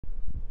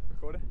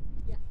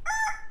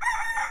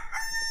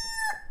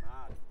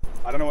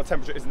I don't know what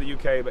temperature it is in the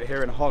UK, but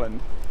here in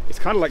Holland, it's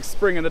kind of like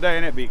spring in the day,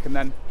 innit, Beak? And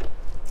then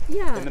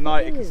in the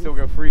night it can still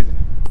go freezing.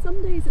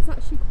 Some days it's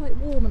actually quite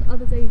warm and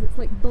other days it's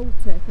like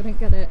Baltic. I don't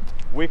get it.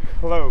 We're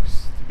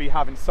close to be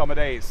having summer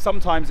days.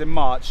 Sometimes in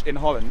March in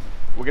Holland,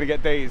 we're gonna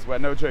get days where,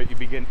 no joke, you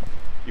can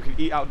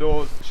eat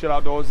outdoors, chill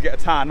outdoors, you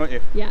get a tan, won't you?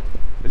 Yeah.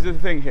 This is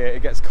the thing here,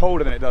 it gets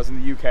colder than it does in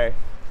the UK,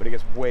 but it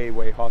gets way,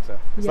 way hotter.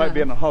 It's like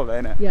being on holiday,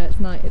 isn't it? Yeah, it's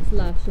nice, it's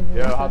lush in the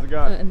winter, how's it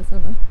going? In the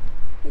summer.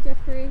 Hey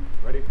Jeffrey.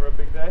 Ready for a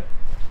big day?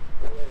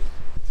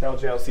 Tell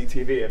JLC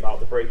TV about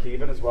the break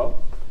even as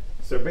well.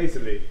 So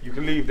basically, you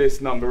can leave this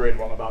number in,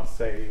 what I'm about to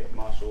say,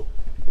 Marshall,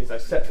 is I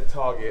set the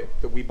target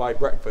that we buy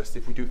breakfast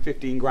if we do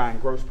 15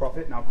 grand gross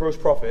profit. Now, gross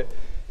profit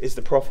is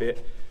the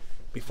profit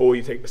before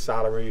you take the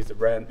salaries, the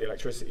rent, the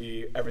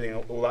electricity, everything,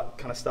 all that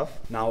kind of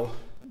stuff. Now,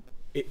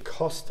 it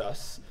cost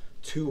us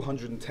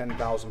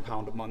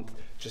 £210,000 a month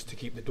just to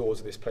keep the doors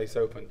of this place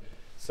open.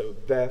 So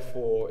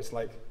therefore, it's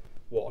like,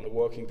 what, on a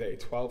working day,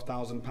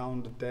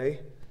 £12,000 a day?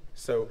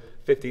 So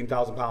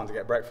 £15,000 to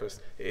get breakfast,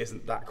 it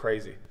isn't that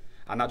crazy.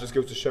 And that just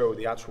goes to show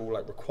the actual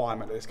like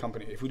requirement of this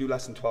company. If we do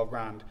less than 12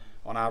 grand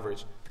on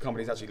average, the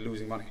company's actually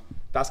losing money.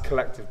 That's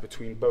collective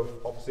between both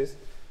offices.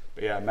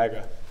 But yeah,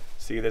 mega.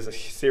 See, there's a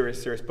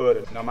serious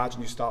burden. Now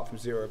imagine you start from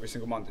zero every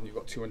single month and you've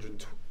got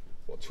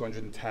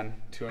 210,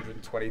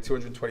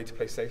 220 to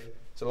play safe.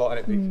 It's a lot in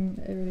it, Beak.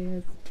 It really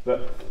is.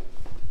 But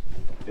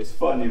it's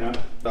fun, you know.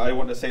 I don't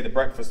want to say the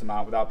breakfast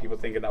amount without people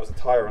thinking that was a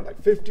tyrant.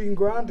 Like 15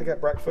 grand to get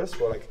breakfast?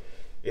 Well, like,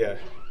 yeah.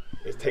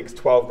 It takes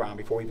 12 grand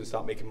before we even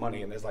start making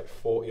money, and there's like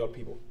 40 odd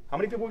people. How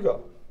many people we got?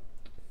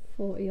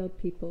 40 odd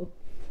people.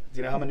 Do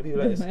you know how many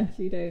people it is? I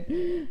actually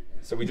don't.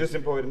 So we just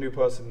employed a new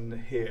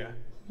person here.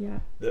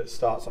 Yeah. That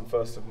starts on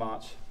 1st of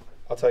March.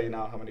 I'll tell you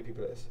now how many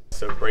people it is.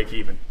 So break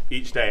even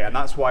each day, and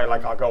that's why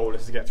like our goal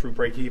is to get through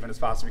break even as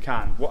fast as we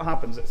can. What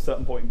happens at a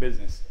certain point in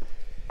business,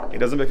 it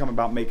doesn't become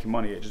about making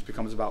money, it just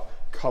becomes about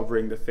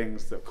covering the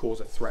things that cause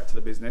a threat to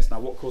the business.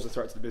 Now what causes a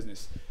threat to the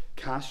business?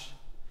 Cash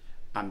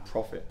and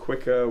profit.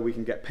 Quicker we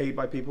can get paid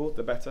by people,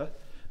 the better,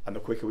 and the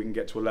quicker we can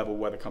get to a level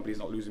where the company's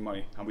not losing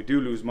money. And we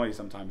do lose money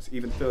sometimes,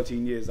 even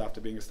 13 years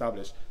after being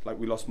established. Like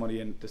we lost money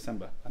in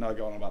December. I know I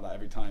go on about that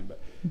every time, but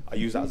I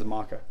use that as a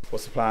marker.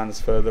 What's the plans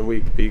for the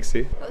week,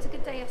 Beaksy? It was a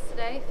good day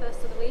yesterday,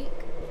 first of the week,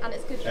 and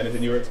it's good.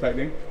 Anything you were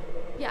expecting?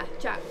 Yeah,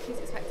 Jack, he's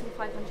expecting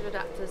 500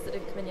 adapters that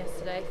didn't come in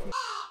yesterday.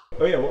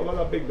 Oh yeah, what about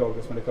that big dog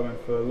that's going to come in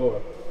for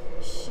Laura?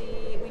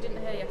 We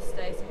didn't hear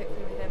yesterday, so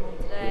hopefully we hear more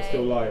today. You're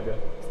still live, yeah?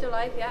 Still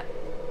live, yeah.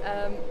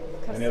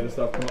 Any other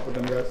stuff come up with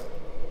them guys?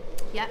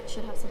 Yeah,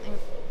 should have something.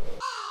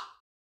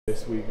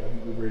 This week, I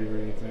think we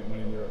really need to make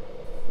money in Europe.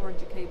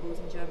 400 cables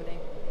in Germany.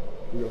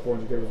 We got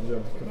 400 cables in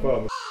Germany.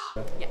 Confirm.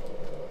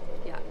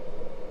 Yeah.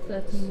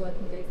 13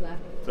 working days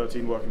left.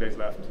 13 working days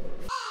left.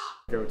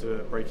 Go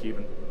to break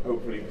even.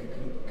 Hopefully we can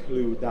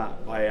conclude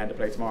that by end of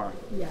play tomorrow.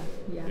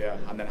 Yeah,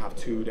 and then have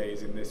 2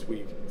 days in this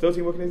week.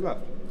 13 working days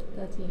left?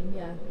 13,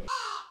 yeah.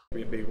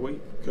 Be a big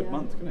week, good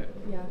month, couldn't it?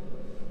 Yeah.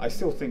 I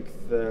still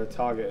think the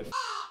target is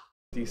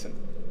decent.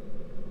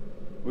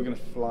 We're going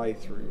to fly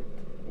through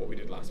what we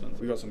did last month.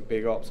 We got some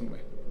big ops, haven't we?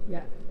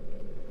 Yeah.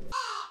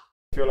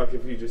 I feel like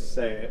if you just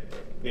say it,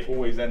 it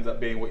always ends up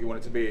being what you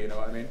want it to be, you know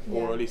what I mean? Yeah.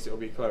 Or at least it'll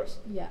be close.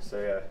 Yeah.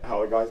 So yeah,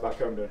 how are the guys back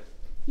home doing?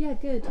 Yeah,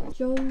 good.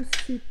 Joel's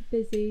super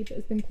busy, but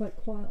has been quite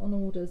quiet on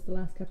orders the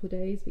last couple of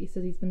days. But he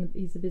says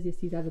he's the busiest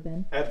he's ever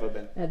been. Ever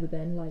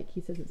been. Like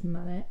he says, it's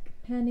manic.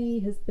 Penny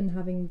has been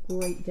having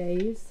great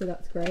days, so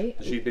that's great.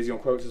 Is she busy on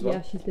quotes as well?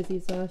 Yeah, she's busy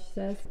as well. She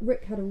says.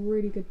 Rick had a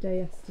really good day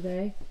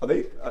yesterday. Are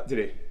they? Did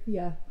he?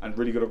 Yeah. And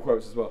really good on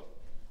quotes as well.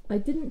 I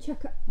didn't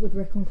check up with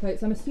Rick on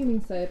quotes. I'm assuming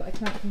so, but I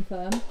can't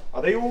confirm.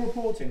 Are they all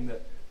reporting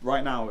that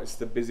right now it's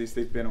the busiest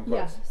they've been on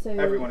quotes? Yeah. So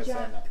everyone is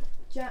saying that.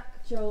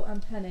 Jack, Joel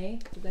and Penny,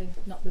 they've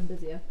not been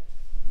busier.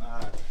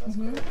 Ah, that's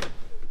great.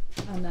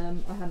 And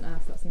I hadn't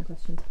asked that same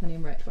question to Penny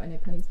and Rick, but I know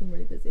Penny's been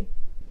really busy.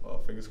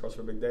 Well, fingers crossed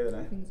for a big day then,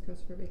 eh? Fingers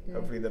crossed for a big day.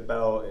 Hopefully the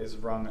bell is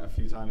rung a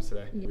few times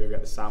today. Yeah. We'll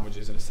get the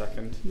sandwiches in a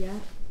second. Yeah.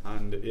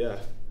 And yeah,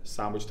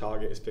 sandwich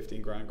target is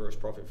 15 grand gross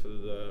profit for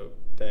the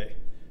day.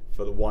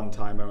 For the one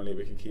time only,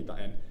 we can keep that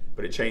in.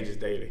 But it changes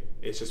daily.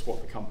 It's just what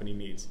the company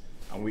needs.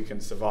 And we can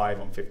survive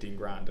on 15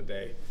 grand a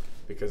day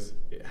because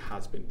it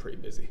has been pretty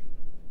busy.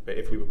 But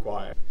if we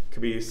require, it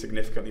could be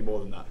significantly more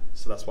than that.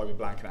 So that's why we're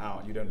blanking it out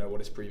and you don't know what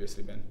it's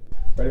previously been.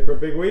 Ready for a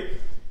big week?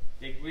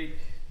 Big week.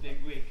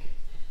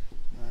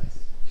 Nice.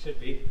 Should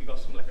be. We got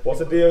some like. What's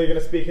the deal you're going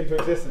to speak into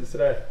existence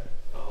today?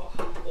 Oh,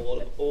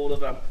 all of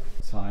them.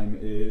 Time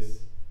is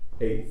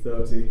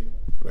 8:30.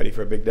 Ready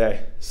for a big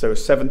day. So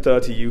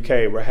 7:30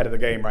 UK, we're ahead of the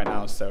game right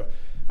now.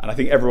 And I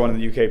think everyone in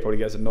the UK probably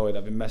gets annoyed.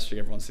 I've been messaging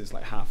everyone since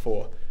like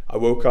 4:30. I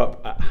woke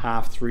up at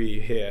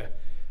 3:30 here.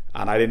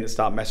 And I didn't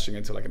start messaging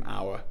until like an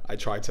hour. I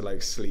tried to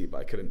like sleep,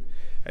 but I couldn't.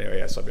 Anyway,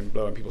 yeah, so I've been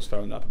blowing people's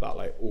phone up about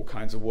like all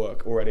kinds of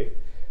work already.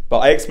 But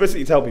I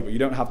explicitly tell people, you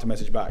don't have to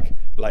message back.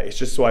 Like, it's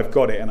just so I've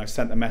got it and I've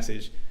sent a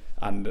message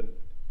and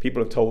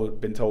people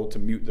have been told to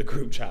mute the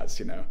group chats,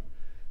 you know.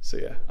 So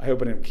yeah, I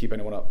hope I didn't keep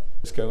anyone up.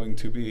 It's going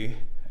to be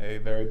a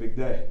very big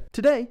day.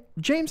 Today,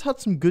 James had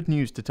some good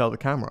news to tell the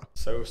camera.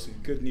 So some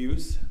good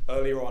news.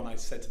 Earlier on I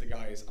said to the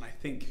guys, and I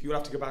think you'll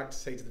have to go back to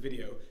say to the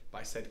video,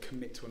 but I said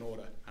commit to an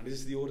order. And this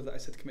is the order that I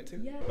said to commit to?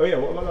 Yeah. Oh yeah,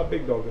 what about that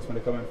big dog that's going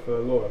to come in for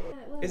Laura?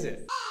 Yeah, Is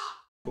it?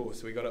 Cool,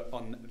 so we got it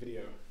on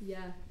video.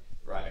 Yeah.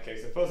 Right,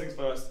 okay, so first things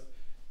first,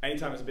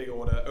 anytime it's a big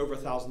order, over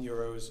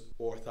 €1,000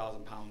 or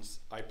 £1,000,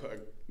 I put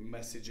a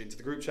message into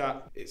the group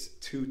chat. It's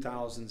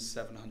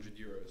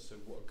 €2,700, so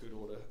what a good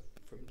order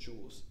from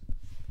Jules.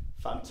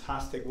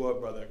 Fantastic work,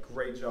 brother,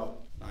 great job.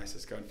 Nice,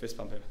 let's go and fist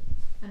pump him.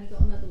 And he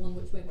got another one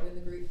which won't go in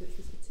the group, which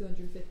was for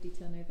 250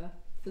 turnover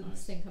for the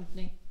same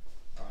company.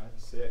 Alright,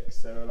 sick.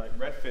 So like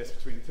red fist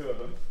between the two of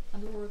them.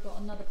 And Laura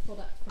got another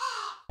product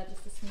from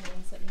just a small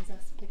one, so it means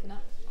us picking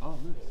up. Oh,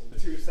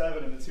 nice. The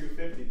 2.7 and the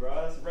 250, bro.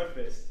 That's a red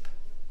fist.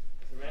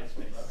 It's a red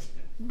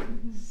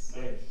fist.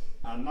 Sick.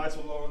 And nice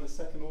one, Laura, on the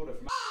second order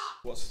from.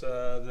 What's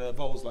the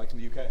bowls like in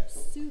the UK?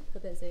 Super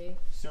busy.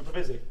 Super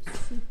busy.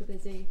 Super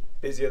busy.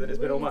 Busier than it's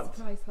been all month. I'm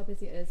surprised how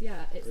busy it is.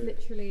 Yeah, it's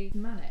literally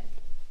manic.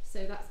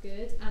 So that's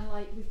good. And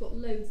like we've got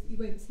loads that you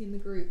won't see in the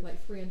group,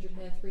 like 300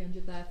 here,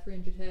 300 there,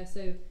 300 here.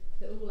 So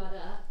it'll all add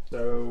up.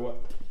 So,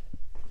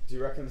 do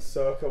you reckon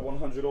circa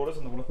 100 orders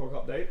on the 1 o'clock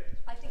update?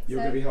 I think You're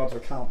going to be hard to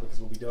count because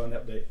we'll be doing an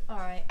update.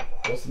 Alright.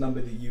 What's the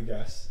number that you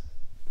guess?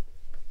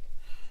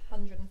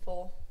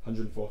 104.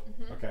 104.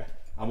 Okay.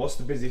 And what's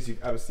the busiest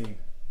you've ever seen?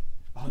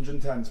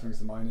 110 springs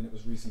to mind, and it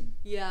was recent.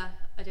 Yeah,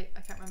 I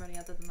can't remember any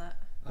other than that.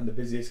 And the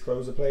busiest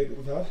closer play that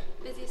we've had?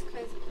 Busiest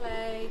close of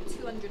play,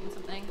 200 and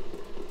something.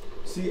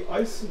 See,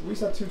 we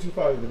said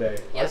 225 the day.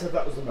 Yeah. I said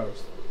that was the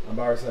most. And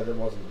Barry said it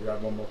wasn't. We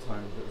had one more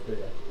time that was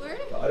bigger.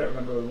 Really? But I don't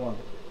remember the one.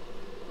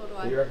 What do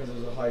But he reckons it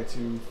was a high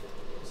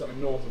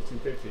something north of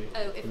 250.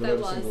 Oh, if there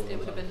was, it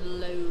would have been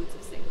loads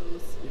of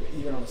singles.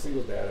 Even on a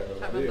singles day, I don't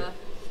Can't remember. remember.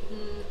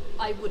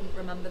 I wouldn't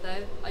remember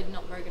though. I'm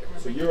not very good at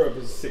So remembering. Europe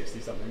is 60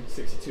 something,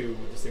 62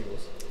 with the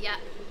singles. Yeah.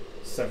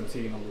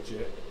 17 on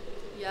legit.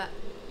 Yeah.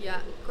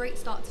 Great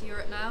start to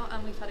Europe now,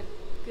 and we've had a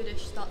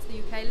goodish start to the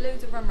UK.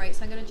 Loads of run rates.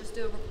 So I'm going to just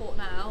do a report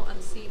now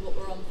and see what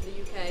we're on for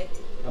the UK.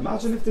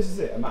 Imagine if this is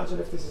it. Imagine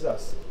if this is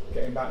us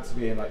getting back to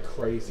being like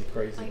crazy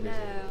I busy.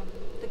 know.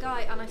 The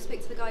guy, and I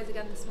spoke to the guys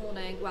again this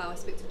morning. Well, I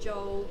spoke to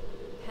Joel,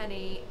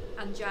 Penny,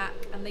 and Jack,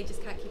 and they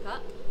just can't keep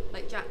up.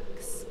 Like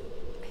Jack's,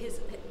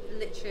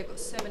 literally, I've got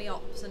so many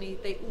ops, and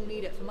they all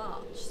need it for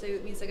March, so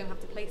it means they're going to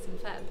have to place in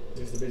Feb.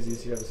 This is the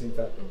busiest you've ever seen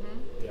Feb?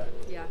 Yeah.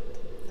 Yeah,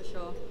 for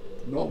sure.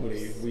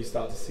 Normally, we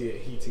start to see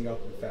it heating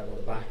up in Feb on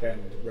the back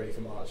end, ready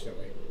for March, don't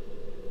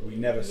we? We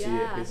never see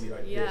it busy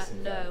like this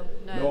in Feb.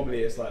 No.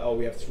 Normally, it's like, oh,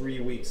 we have 3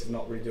 weeks of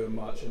not really doing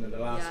much, and then the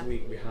last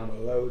week we hammer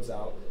loads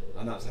out,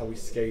 and that's how we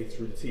skate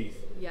through the teeth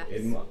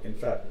in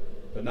Feb.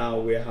 But now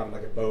we're having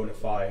like a bona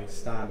fide,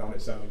 stand on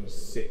its own,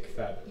 sick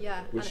Feb.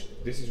 Yeah. Which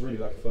this is really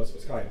like a first of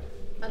its kind.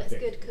 And it's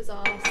good because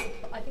I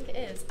think it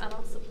is, and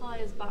our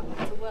supplier's back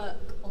to work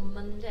on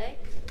Monday,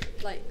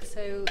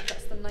 so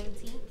that's the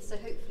 19th, so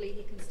hopefully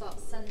he can start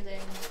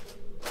sending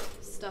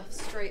stuff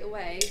straight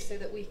away so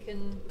that we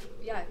can,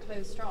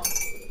 close strong.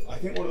 I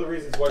think one of the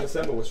reasons why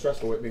December was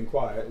stressful, it being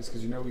quiet, is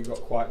because we've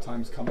got quiet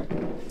times coming.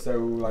 So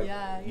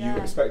you're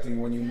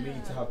expecting when you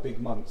need to have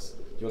big months,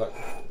 you're like,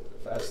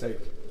 for F's sake,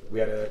 we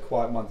had a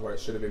quiet month where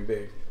it should have been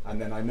big,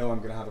 and then I know I'm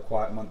going to have a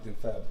quiet month in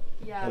Feb.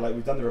 Yeah. But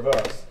we've done the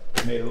reverse.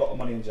 We made a lot of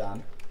money in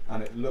Jan,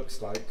 and it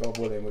looks like, God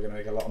willing, we're going to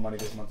make a lot of money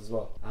this month as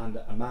well. And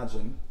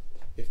imagine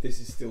if this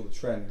is still the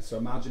trend. So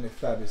imagine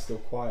if Feb is still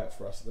quiet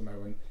for us at the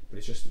moment, but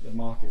it's just that the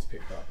market's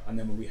picked up, and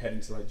then when we head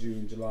into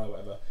June, July,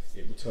 whatever,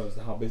 it returns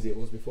to how busy it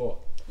was before.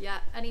 Yeah.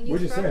 Any news? We're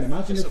just for saying, us?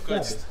 imagine if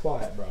Feb is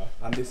quiet, bruh,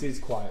 and this is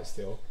quiet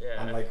still,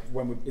 and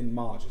when we're in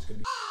March, it's going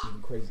to be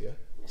even crazier.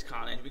 It's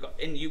carnage. We got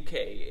in UK.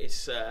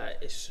 It's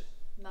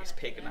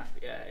picking up.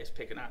 Yeah, it's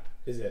picking up.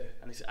 Is it?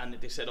 And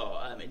they said,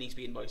 it needs to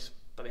be invoiced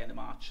by the end of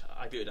March.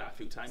 I've heard that a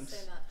few times.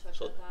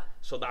 So much.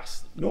 So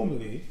that's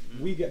normally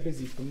we get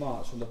busy for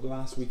March on the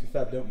last week of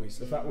Feb, don't we?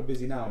 So the fact we're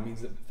busy now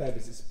means that Feb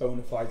is its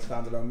bona fide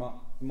standalone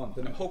month.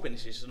 Isn't it? I'm hoping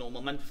this is a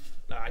normal month.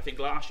 I think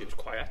last year was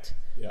quiet.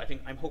 Yeah.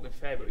 I'm hoping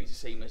February is the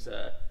same as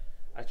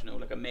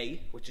like a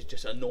May, which is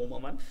just a normal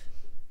month.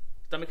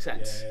 Does that make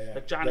sense? Yeah.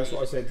 Like January. That's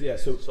what I said. Yeah.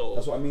 So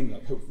that's what I mean.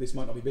 Like, hope this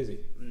might not be busy.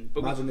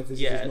 Imagine if this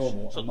is just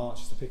normal and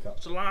March is the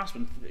pickup. So last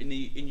month in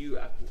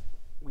Europe,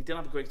 we didn't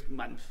have a great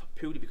month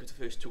purely because the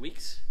first 2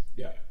 weeks.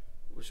 Yeah.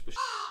 Was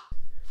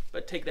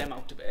but take them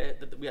out of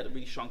it, we had a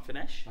really strong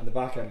finish. And the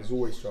back end is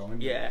always strong,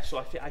 isn't it? Yeah. So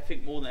I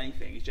think more than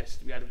anything, it's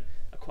just we had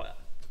a quite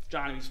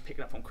January's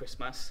picking up on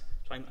Christmas.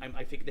 So I think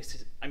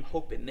I'm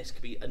hoping this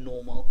could be a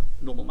normal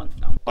month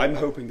now. I'm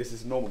hoping this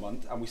is a normal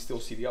month and we still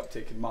see the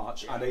uptick in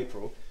March and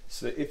April.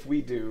 So if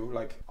we do,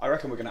 I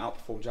reckon we're going to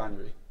outperform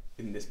January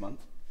in this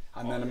month.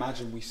 And then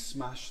imagine we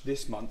smash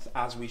this month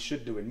as we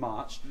should do in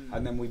March,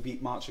 and then we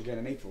beat March again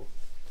in April.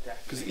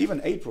 Because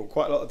even April,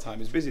 quite a lot of the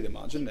time, is busier than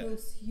March, isn't it?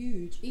 April's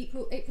huge.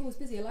 April was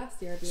busier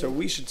last year, I believe. So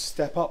we should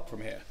step up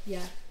from here.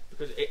 Yeah.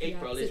 Because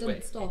April it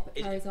doesn't stop,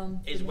 it carries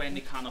on. Is when they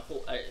can't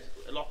afford,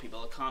 a lot of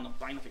people can't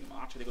buy nothing in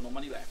March, they've got no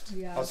money left.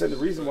 Yeah. I'll say the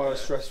reason why I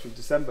was stressed with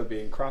December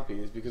being crappy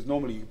is because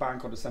normally you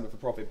bank on December for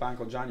profit, bank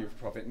on January for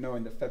profit,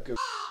 knowing that Feb goes.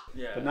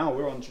 Yeah. But now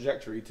we're on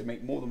trajectory to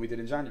make more than we did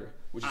in January,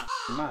 which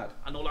is mad.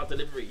 And all our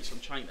deliveries from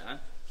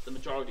China, the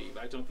majority,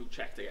 I don't know if you've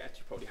checked it yet,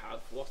 you probably have.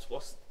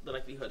 What's the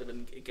likelihood of it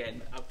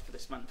again out for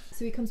this month?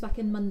 So he comes back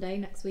in Monday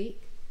next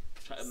week.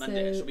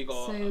 Monday, so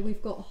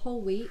we've got a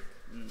whole week,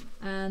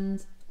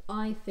 and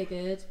I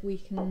figured we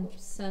can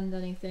send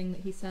anything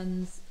that he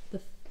sends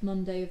the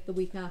Monday of the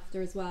week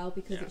after as well,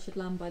 because it should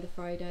land by the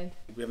Friday.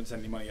 We haven't sent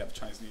any money yet for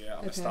Chinese New Year. I'm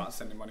going to start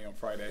sending money on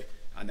Friday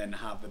and then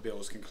have the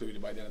bills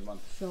concluded by the end of the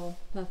month. Sure,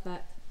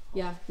 perfect.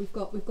 Yeah, we've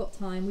got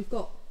time. We've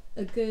got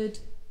a good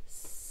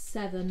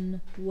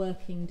 7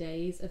 working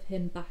days of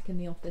him back in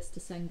the office to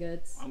send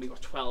goods. And we've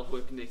got 12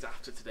 working days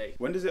after today.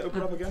 When does it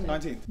open up again?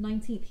 19th?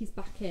 19th he's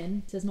back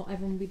in. Says not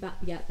everyone will be back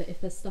yet, but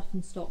if there's stuff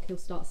in stock, he'll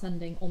start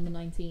sending on the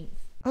 19th.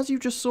 As you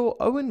just saw,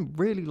 Owen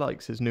really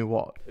likes his new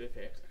watch.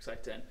 Perfect,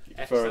 exciting. You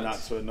preferring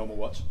that to a normal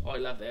watch? Oh, I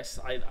love this.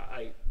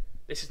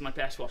 This is my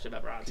best watch I've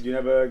ever had. Did you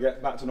never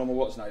get back to normal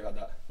watch now you've had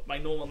that? My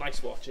normal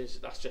nice watch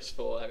that's just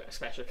for a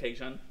special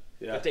occasion.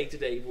 Yeah. For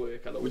day-to-day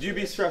work. Would you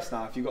be stressed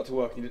now if you got to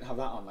work and you didn't have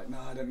that on? Like, no,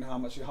 I don't know how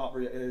much your heart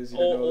rate is.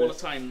 All the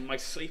time, my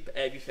sleep,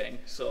 everything.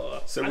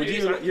 So would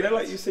you know,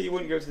 like you say, you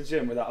wouldn't go to the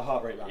gym without a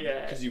heart rate band?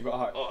 Yeah. Because you've got a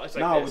heart. Like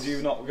now, this. would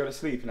you not go to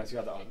sleep unless you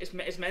had that on?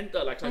 It's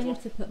mental. Like I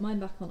need to put mine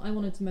back on. I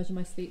wanted to measure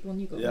my sleep when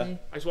you got me.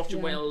 I was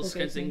watching Wales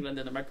against England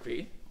in the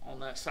rugby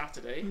on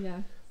Saturday. Yeah.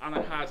 And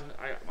I had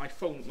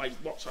my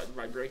watch started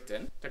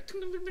vibrating, like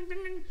ding, ding, ding, ding,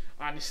 ding,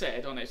 and it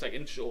said on it, it's like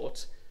in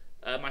short,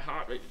 my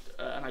heart rate,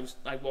 and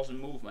I wasn't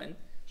moving.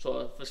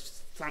 So for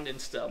standing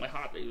still, my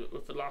heart rate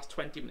for the last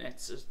 20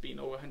 minutes has been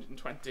over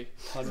 120.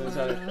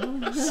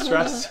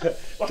 Stress.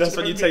 Just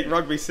when you take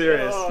rugby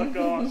serious. Oh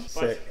god.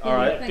 Sick. All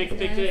right. Big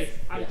day.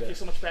 And it feels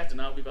so much better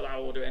now. We've got our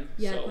order in.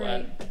 Yeah, so,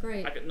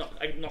 great. I can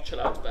not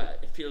chill out, but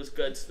it feels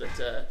good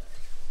that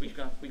we're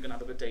gonna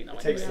have a good day now.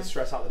 It takes the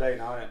stress out of the day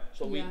now, innit?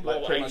 So we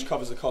pretty much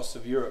covers the costs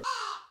of Europe.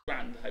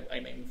 Grand I'm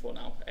aiming for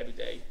now every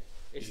day.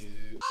 It's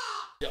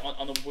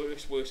on the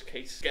worst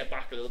case, get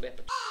back a little bit,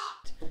 but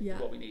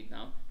what we need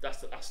now.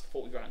 That's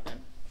 40 grand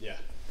then. Yeah.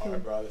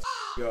 Alright, bro.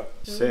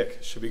 Sick.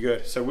 Should be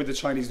good. So with the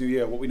Chinese New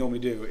Year, what we normally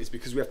do is,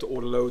 because we have to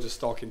order loads of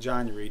stock in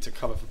January to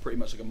cover for pretty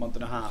much like a month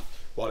and a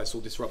half while it's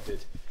all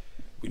disrupted,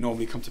 we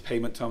normally come to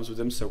payment terms with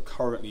them. So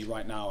currently,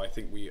 right now, I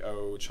think we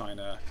owe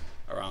China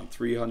around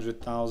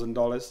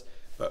 $300,000,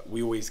 but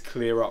we always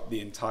clear up the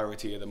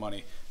entirety of the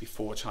money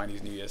before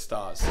Chinese New Year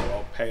starts. So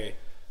I'll pay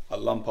a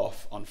lump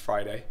off on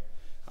Friday,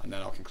 and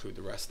then I'll conclude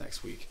the rest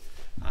next week,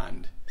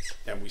 and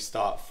then we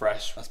start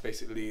fresh. That's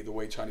basically the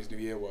way Chinese New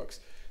Year works.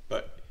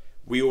 But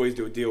we always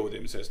do a deal with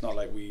him, so it's not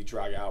like we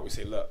drag it out. We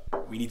say, look,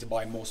 we need to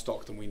buy more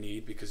stock than we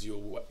need because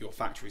your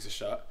factories are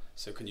shut,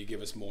 so can you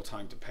give us more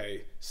time to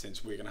pay,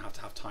 since we're going to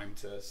have time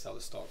to sell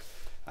the stock.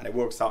 And it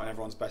works out in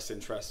everyone's best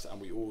interest,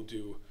 and we all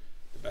do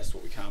the best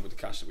what we can with the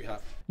cash that we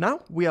have.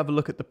 Now we have a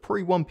look at the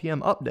pre-1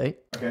 PM update.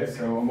 Okay,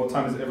 so what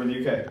time is it over in the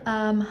UK?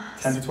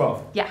 10 to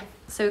 12? Yeah,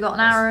 so we've got an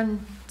hour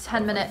and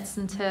 10 minutes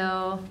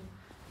until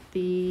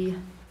the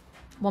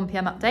 1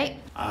 PM update.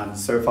 And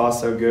so far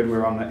so good.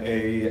 We're on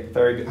a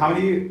very good...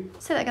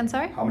 Say that again,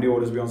 sorry? How many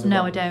orders are we on so far?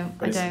 No, I don't.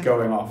 But it's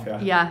going off, yeah?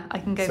 Yeah, I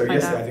can go so find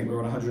yesterday, out. I think we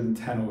were on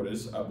 110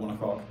 orders at 1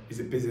 o'clock. Is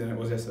it busier than it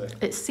was yesterday?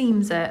 It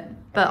seems it,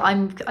 but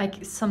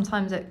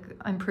sometimes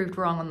I'm proved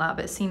wrong on that,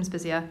 but it seems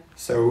busier.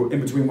 So in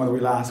between when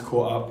we last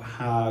caught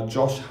up,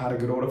 Josh had a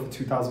good order for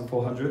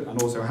 2,400,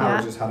 and also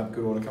Harry just had a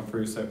good order come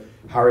through. So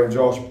Harry and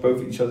Josh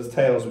both at each other's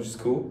tails, which is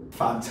cool.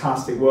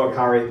 Fantastic work,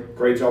 Harry.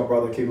 Great job,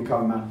 brother. Keep it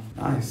coming, man.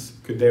 Nice.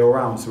 Good day all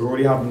round. So we're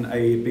already having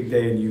a big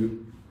day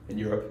in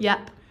Europe.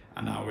 Yep.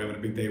 And now we're having a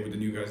big day with the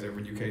new guys over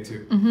in UK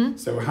too.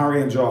 So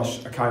Harry and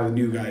Josh are kind of the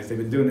new guys. They've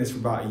been doing this for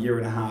about a year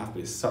and a half,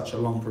 but it's such a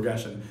long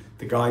progression.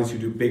 The guys who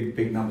do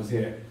big numbers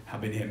here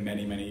have been here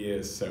many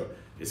years. So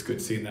it's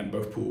good seeing them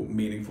both pull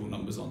meaningful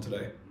numbers on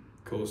today.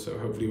 Cool. So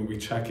hopefully when we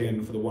check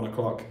in for the 1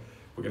 o'clock,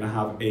 we're going to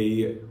have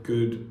a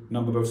good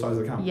number both sides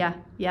of the account.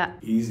 Yeah.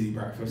 Easy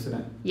breakfast,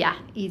 isn't it? Yeah,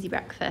 easy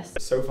breakfast.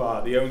 So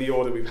far, the only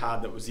order we've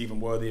had that was even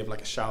worthy of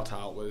like a shout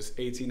out was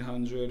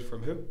 1,800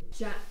 from who?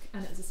 Jack,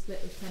 and it's a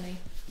split with Penny.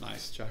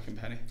 Nice, Jack and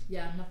Penny.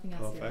 Yeah, nothing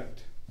else. Perfect.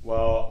 Yet.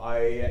 Well,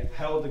 I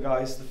held the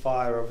guys to the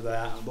fire over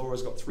there, and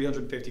Laura's got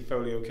 350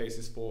 folio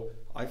cases for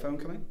iPhone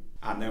coming.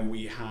 And then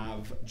we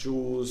have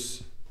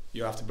Jules,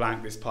 you have to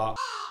blank this part,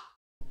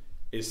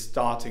 is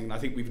starting. I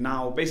think we've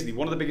now, basically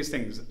one of the biggest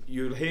things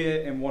you'll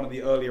hear in one of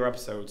the earlier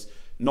episodes,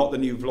 not the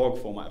new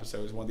vlog format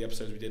episodes, one of the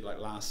episodes we did like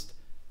last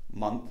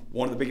month,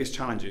 one of the biggest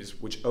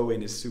challenges, which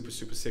Owain is super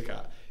sick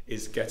at,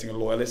 is getting a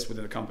loyalist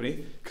within the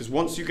company. Because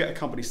once you get a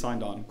company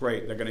signed on,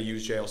 great, they're going to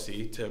use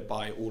JLC to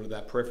buy all of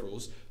their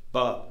peripherals,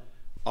 but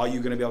are you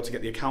going to be able to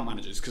get the account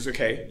managers? Because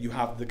okay, you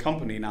have the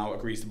company now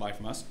agrees to buy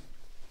from us,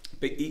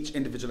 but each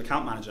individual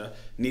account manager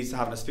needs to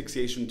have an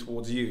asphyxiation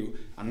towards you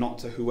and not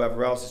to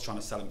whoever else is trying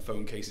to sell them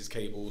phone cases,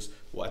 cables,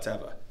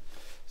 whatever.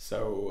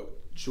 So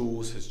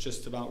Jules has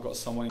just about got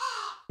someone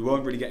We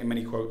weren't really getting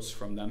many quotes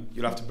from them.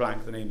 You'll have to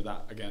blank the name of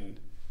that again,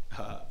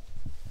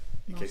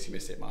 in case you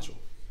missed it, Marshall.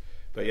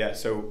 But yeah,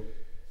 so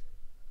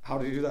how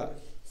did you do that?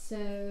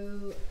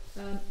 So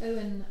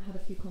Owen had a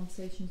few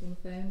conversations on the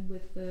phone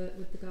with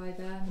the guy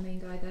there, the main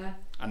guy there.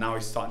 And now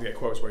he's starting to get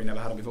quotes where he never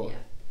had them before.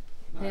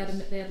 Yeah.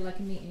 Nice. They had like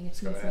a meeting, a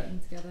team's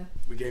meeting together.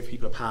 We gave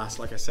people a pass.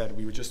 Like I said,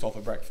 we were just off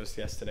of breakfast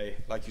yesterday.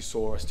 Like you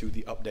saw us do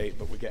the update,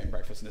 but we're getting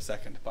breakfast in a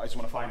second. But I just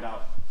want to find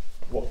out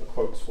what the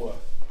quotes were.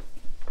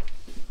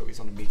 Oh, he's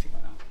on a meeting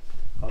right now.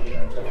 How's it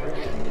going,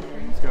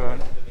 Jeffrey? What's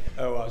going?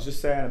 Oh, I was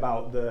just saying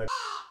about the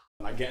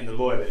like getting the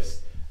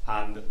loyalists,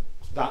 and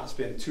that's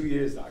been 2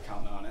 years that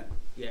account now on it.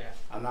 Yeah.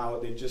 And now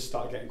they've just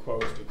started getting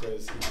quotes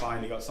because he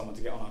finally got someone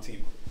to get on our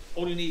team.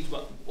 All he needs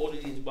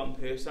is one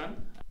person,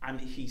 and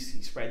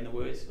he's spreading the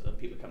word. And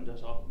people come to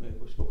us,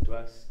 who spoke to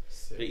us.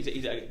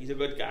 He's a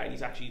good guy, and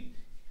he's actually,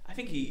 I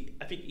think he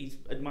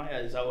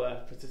admires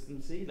our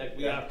persistency. Like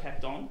we have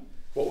kept on.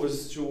 What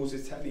was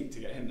Jules' technique to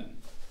get him then?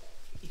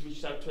 He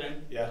reached out to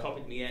him,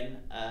 copied me in,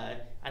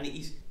 and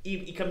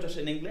he comes to us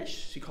in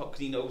English because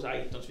he knows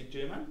I don't speak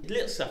German.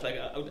 Little stuff like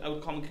out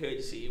of common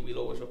courtesy, we'll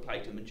always reply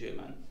to him in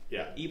German.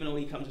 Yeah. Even though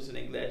he comes to us in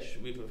English,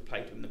 we reply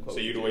to him in the quote.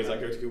 So you'd always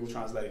like go to Google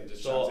Translate and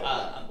just translate.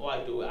 So what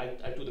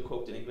I do the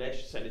quote in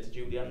English, send it to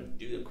Julian,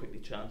 Julian quickly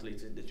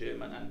translates it into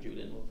German, and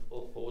Julian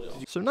will forward it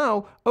on. So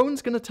now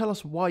Owen's going to tell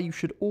us why you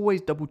should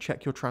always double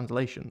check your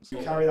translations. You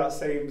carry that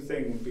same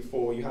thing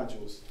before you had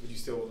Jules? Would you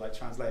still like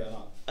translate or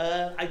not?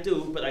 I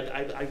do, but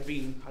I've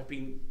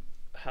been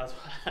held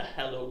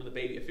over the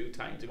baby a few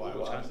times to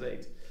Google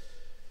Translate.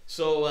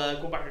 So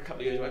go back a couple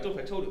of years ago, I don't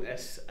know if I told you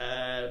this.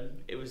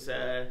 It was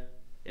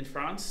in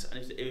France, and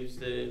it was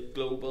the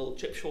global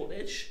chip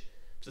shortage.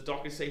 It was a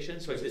docking station.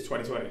 So it's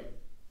 2020.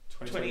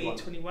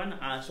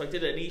 2021. So I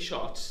did an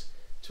e-shot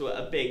to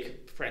a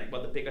big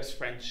the biggest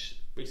French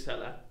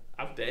reseller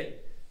out there,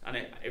 and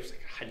it was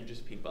like hundreds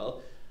of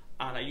people.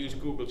 And I used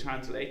Google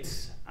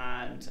Translate,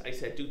 and I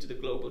said, due to the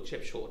global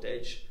chip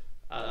shortage,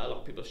 a lot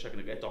of people are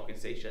struggling to get docking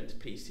stations.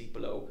 Please see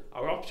below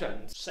our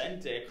options.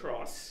 Sent it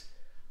across,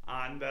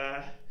 and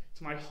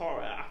to my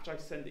horror, after I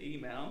sent the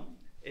email,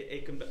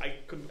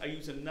 I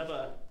used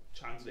another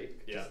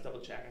translate just to double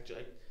check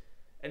actually,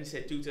 and it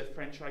said due to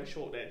French fry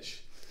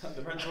shortage.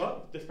 The French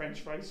what? The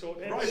French fry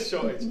shortage. Fries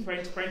shortage.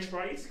 French fries.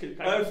 French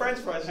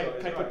fries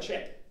shortage. Can I put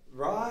chip?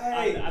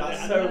 Right,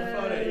 that's so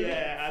funny.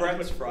 Yeah,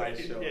 French fries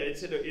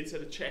shortage. Yeah,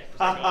 instead of chip.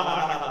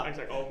 I was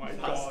like, oh my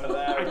god.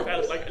 I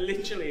felt like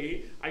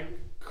literally, I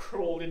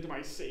crawled into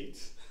my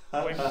seat.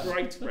 I went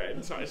bright red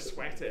and started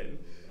sweating.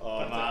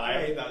 Oh man, I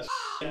hate that.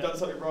 You've done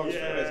something wrong.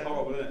 It's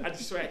horrible, isn't it? I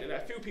just sweated. A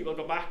few people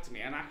got back to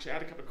me, and actually I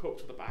had a couple of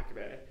quotes at the back of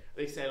it.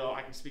 They said, "Oh,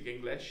 I can speak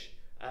English."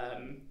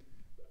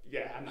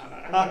 Yeah, and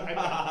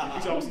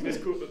it's obviously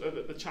this cool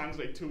that the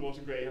translate tool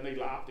wasn't great, and they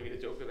laughed at me, the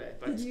joke of it.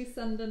 But did you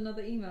send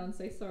another email and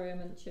say, sorry, I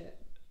meant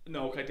chip?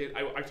 No, I did.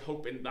 I was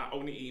hoping that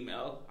only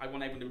email, I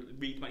want everyone to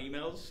read my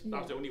emails. That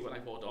was the only one I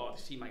thought, oh,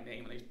 they see my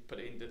name and they put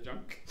it in the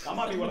junk. That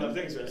might be one of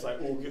the things where it's like,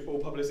 all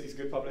publicity is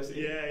good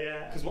publicity.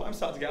 Yeah. Because what I'm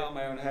starting to get out of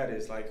my own head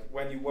is like,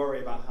 when you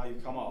worry about how you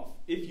come off,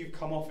 if you've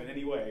come off in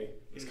any way,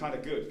 it's kind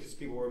of good because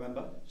people will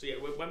remember. So yeah,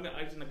 when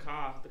I was in the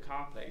car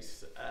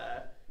place,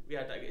 we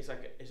had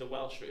it's a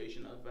Welsh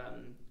version of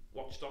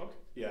Watchdog,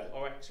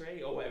 or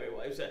X-Ray, or whatever it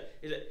was.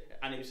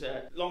 It was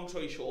a long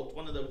story short.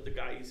 One of the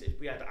guys,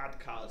 we had ad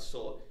cards,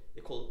 so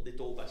they're called the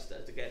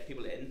doorbusters to get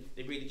people in.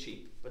 They're really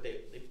cheap, but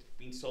they've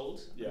been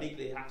sold. Legally,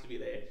 they have to be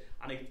there.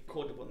 And I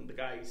quoted one of the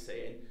guys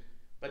saying,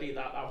 "Buddy,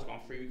 that was gone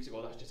 3 weeks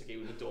ago. That's just to get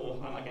you in the door,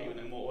 and I get you in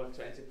a more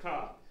expensive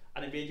car."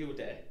 And they videoed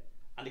it.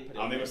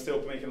 And they were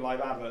still making live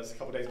adverts a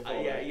couple of days before.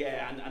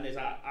 And there's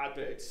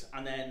adverts,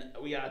 and then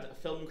we had a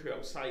film crew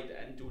outside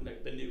and doing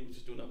the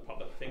news, doing a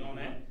proper thing on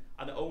it.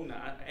 And the owner,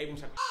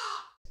 everyone's like,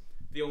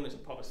 the owner's a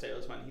proper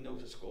salesman. He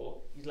knows the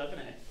score. He's loving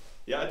it.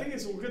 Yeah, I think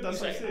it's all good.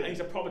 That's he's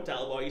a proper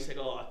Del boy. He's like,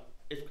 oh,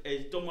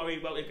 don't worry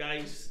about it,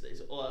 guys.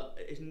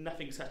 It's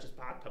nothing such as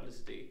bad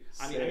publicity.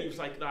 And he was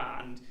like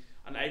that,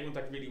 and everyone's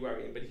like really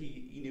worrying, but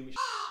he knew his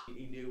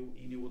he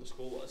knew what the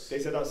score was. They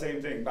said that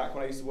same thing back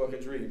when I used to work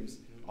at Dreams.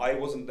 I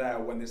wasn't there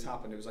when this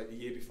happened. It was like the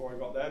year before I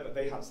got there, but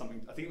they had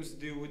something. I think it was to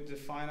do with the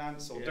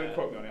finance, or don't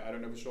quote me on it. I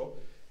don't know for sure.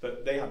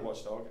 But they had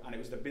Watchdog, and it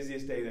was the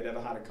busiest day they'd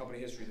ever had in company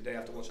history. The day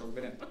after Watchdog had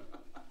been in.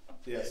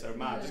 Yeah, so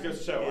mad. Just goes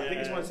to show. I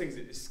think it's one of those things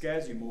that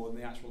scares you more than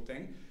the actual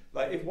thing.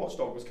 Like if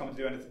Watchdog was coming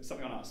to do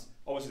something on us,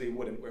 obviously they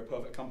wouldn't. We're a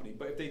perfect company.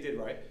 But if they did,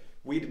 right,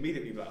 we'd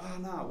immediately be like,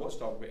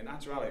 Watchdog. But in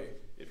actuality,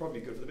 it'd probably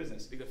be good for the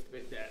business.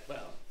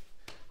 Well,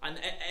 and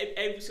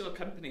every single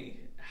company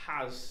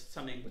has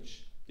something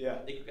which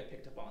they could get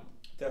picked up on.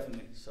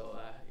 Definitely. So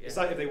it's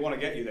like if they want to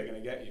get you, they're going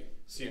to get you.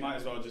 So you might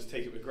as well just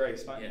take it with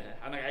grace, can't you?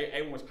 And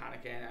everyone was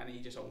panicking, and he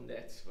just owned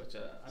it. But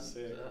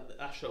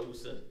that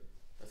shows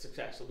a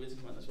successful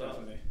businessman as well.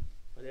 Definitely.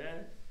 But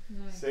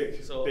Nice.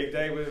 Sick. So big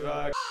day with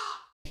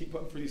keep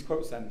putting through these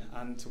quotes then,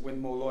 and to win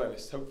more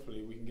loyalists.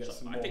 Hopefully we can get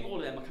some more. I think all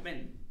of them will come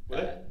in. Will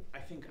it? I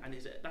think, and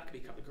that could be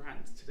a couple of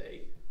grand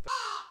today.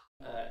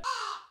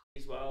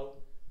 As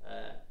well.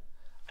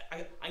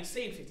 I'm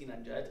saying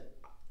 1,500.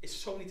 It's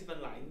so many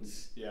different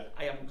lines. Yeah.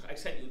 I haven't I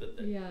sent you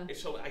the Yeah.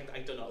 It's so I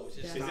don't know. It's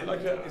just Is it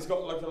like it's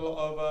got like a lot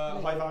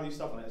of high value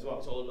stuff on it as well?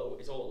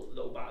 It's all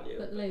low value.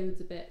 But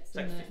loads of bits. It's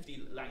like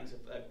 50 lines of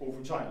all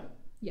from China.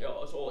 Yeah.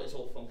 It's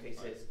all phone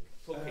cases.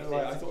 Phone cases.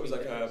 Right, I thought it was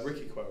like a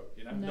Ricky quote,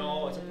 you know?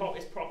 No,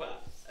 it's proper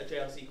a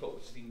JLC quote,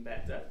 which is even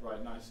better.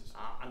 Right, nice.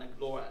 And like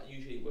Laura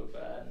usually with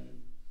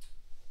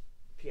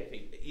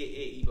PFA,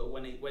 either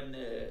when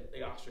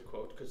they ask for a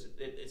quote, because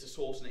it's a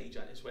sourcing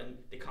agent, it's when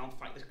they can't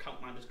find, the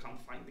account managers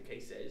can't find the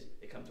cases,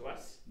 they come to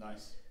us.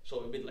 Nice. So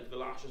it'd be like the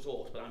last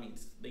resort, but that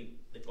means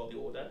they've got the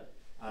order.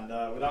 And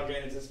without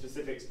getting into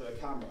specifics for the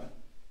camera,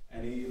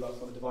 any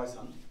luck on the device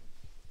hunt?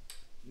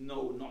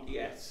 No, not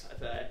yet.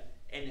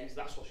 NS,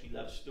 that's what she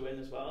loves doing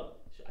as well.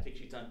 I think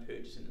she's done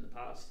purchasing in the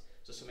past,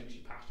 so something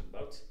she's passionate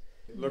about.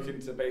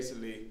 Looking to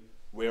basically,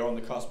 we're on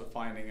the cusp of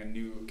finding a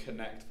new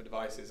connect for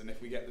devices, and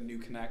if we get the new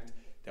connect,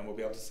 then we'll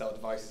be able to sell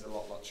devices a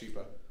lot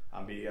cheaper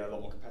and be a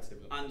lot more competitive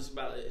with them. And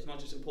well, it's not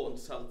just important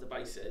to sell the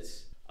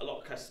devices. A lot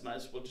of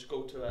customers will just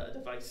go to a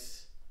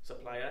device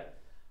supplier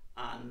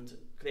and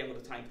they haven't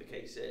got the time for the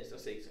cases. They'll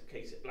say it's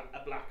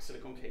a black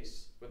silicone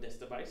case with this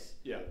device.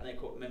 Yeah. And they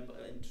quote them,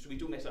 and so we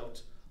do miss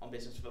out on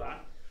business for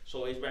that.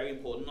 So it's very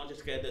important not just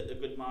to get the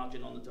good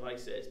margin on the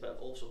devices, but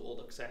also all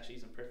the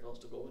accessories and peripherals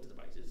to go with the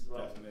devices as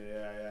well. Definitely,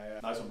 yeah.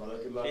 Nice one, brother.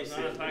 Good luck. Cheers,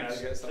 man, thanks.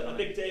 It's a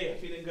big day. I'm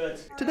feeling good.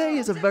 Today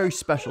is a very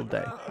special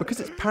day because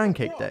it's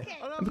Pancake Day,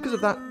 and because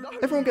of that,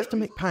 everyone gets to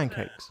make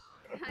pancakes.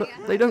 But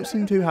they don't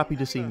seem too happy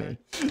to see me.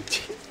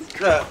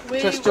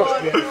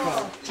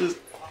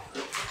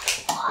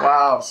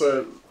 Wow,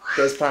 so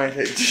there's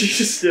pancakes. Did you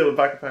just steal a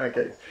pack of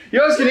pancakes? You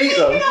guys can eat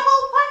them. A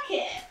whole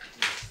packet.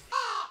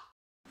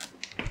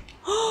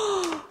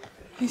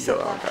 He's got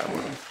that on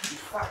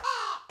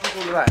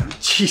camera.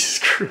 Jesus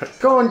Christ.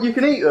 Go on, you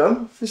can eat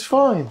them. It's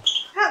fine.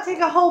 Can't take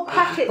a whole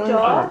packet,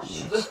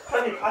 Josh. There's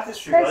plenty of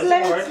pastry. There's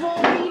loads more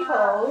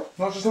people. It's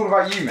not just all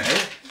about you, mate.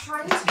 I'm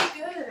trying to be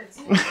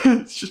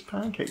good. It's just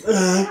pancakes.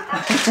 They're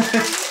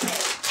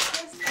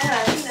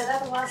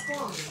the worst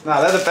ones.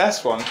 Nah, they're the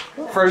best one.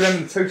 Throw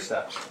them in 2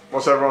 steps.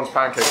 What's everyone's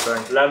pancake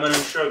thing? Lemon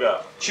and sugar.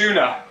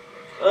 Tuna.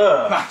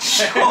 Tuna.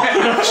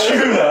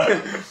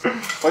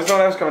 Why's no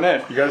one else coming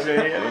in? You guys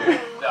gonna eat anything?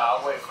 No,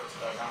 I'll wait for it to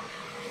go down.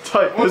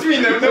 Type, What do you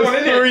mean there's no one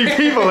in here? 3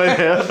 people in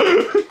here.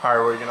 Harry,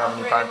 what are you gonna have in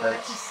your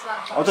pancakes?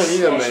 I don't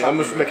eat them, mate. I'm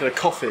just making a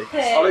coffee.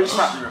 I'll let you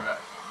smack me with it.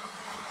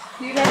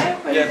 You know,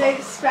 when Yeah. you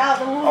don't spout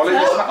the water.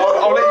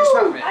 I'll let you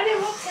smack me. I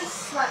don't want to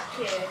smack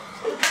you.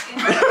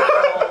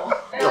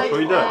 Josh, what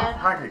are you doing?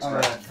 Pancakes,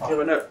 man. Yeah,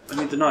 but no, I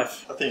need the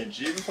knife. I think,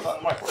 do you even put that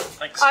in the microwave?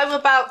 Thanks. I'm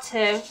about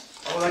to.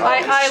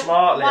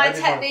 My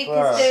technique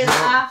is doing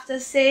after,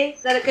 see?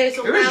 Then it goes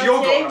all Who is melty.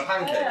 yogurt on a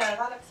pancake? Yeah,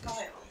 that looks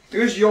fine. Who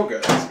is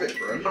yogurt? That's a bit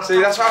grim.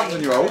 See, that's what happens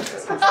when you're old.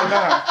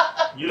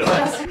 You look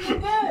That's really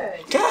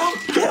good.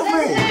 Get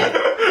away!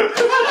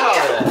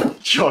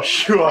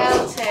 Josh, you are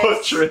Melted.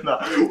 butchering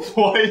that.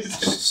 Why is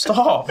it?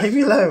 Stop, leave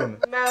me alone.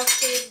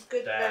 Melted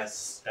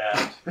goodness.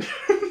 Dad.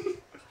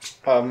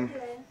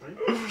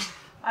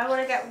 I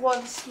want to get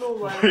one small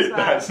one as Wait, well.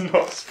 that's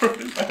not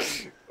spreading.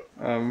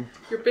 Your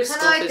Can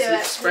biscuit I do isn't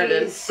it,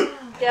 spreading. please? I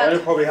Yeah.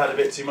 probably had a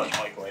bit too much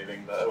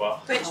microwaving, but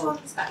well. Which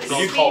one's that? You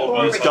Sweet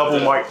or use rich? double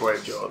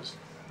microwave jars.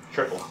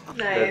 Triple.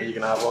 No. Maybe you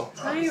can have one.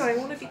 No, I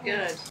want to be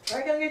good.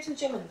 We're going to go to the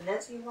gym in a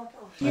minute, so you want it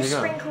off. There You you go.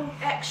 sprinkle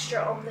extra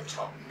on the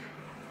top.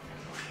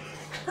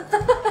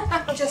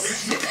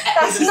 Just,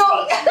 that's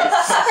not...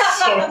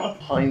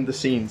 Behind the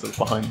scenes of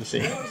behind the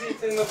scenes.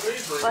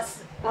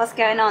 What's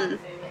going on?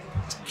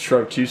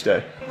 Shrove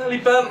Tuesday. I nearly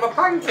burnt my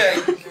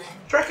pancake. Do you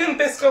reckon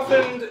Biscoff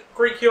and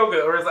Greek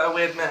yogurt, or is that a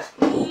weird mix?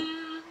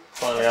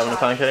 Finally having a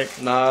pancake?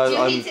 Do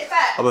you eat it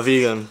back? I'm a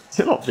vegan.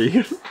 You're not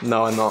vegan?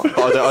 No, I'm not.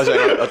 I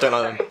don't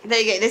like them. There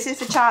you go, this is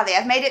for Charlie.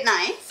 I've made it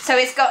nice. So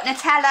it's got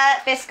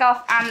Nutella,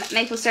 Biscoff and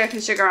maple syrup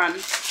and sugar on.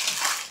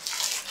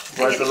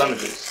 Where's the lemon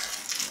juice?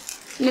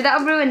 No,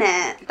 that'll ruin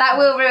it. That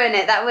will ruin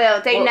it, that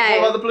will. Don't What know.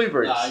 about the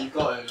blueberries? Nah, you've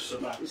got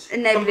it.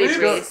 No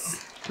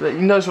blueberries. You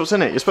know what's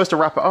in it. You're supposed to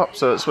wrap it up,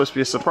 so it's supposed to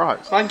be a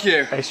surprise. Thank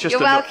you. It's just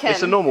You're welcome.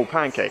 It's a normal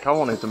pancake. I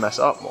wanted to mess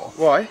it up more.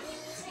 Why?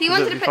 He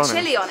wanted to That'd be put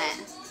funny. chilli on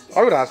it.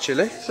 I would have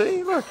chilli.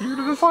 See, look, you would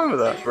have been fine with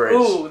that.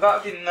 Ooh,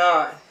 that'd be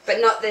nice. But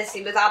not this,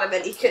 he was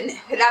adamant he couldn't.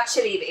 He'd have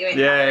chilli, but he won't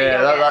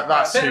Yeah,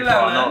 that's Bit too of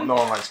far. lemon. No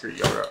one likes Greek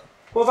yogurt.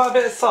 What about a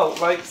bit of salt,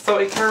 like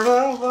salted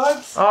caramel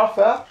vibes? Oh,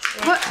 fair.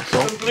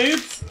 Some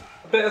blues?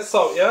 A bit of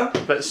salt, yeah? A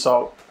bit of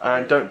salt,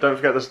 and don't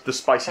forget the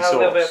spicy Have a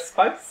little bit of sauce.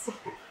 spice.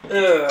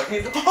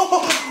 He's.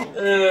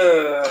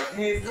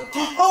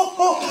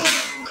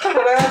 Can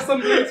I have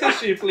some blue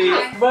tissue,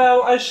 please?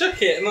 Well, I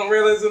shook it, not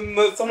realising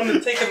that someone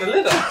had taken the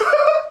lid off.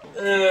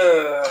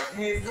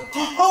 He's.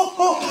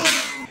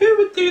 Who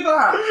would do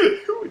that?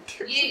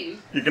 You.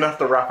 You're gonna have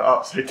to wrap it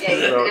up so you Yeah, can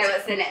you know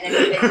what's in it and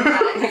then you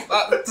put it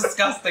back. That's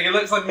disgusting. It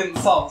looks like mint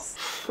sauce.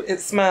 It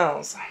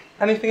smells.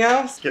 Anything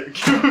else? give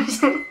him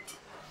some.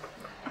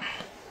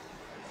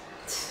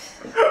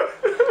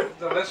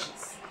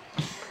 Delicious.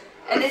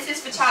 And this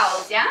is for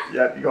Charles, yeah?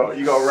 Yeah, you got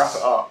to wrap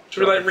it up.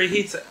 Should we like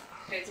reheat it?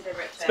 Go to the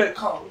It's a bit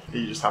cold. Are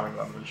you just having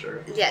lemon and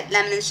sugar? Yeah,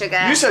 lemon and sugar.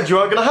 You said you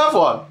weren't gonna have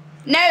one.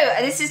 No,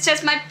 this is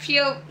just my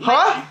pure...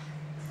 Huh?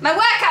 My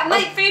workout,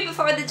 my food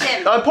before the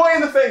gym. I'm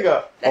pointing the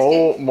finger.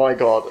 Oh my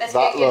god, Let's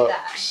that go get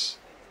looks...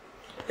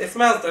 It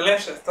smells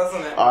delicious,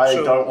 doesn't it? I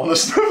don't want to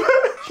smell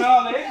it.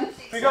 Charlie,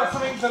 we got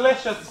something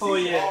delicious for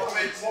you.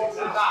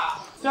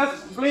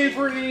 Just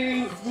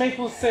blueberry,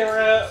 maple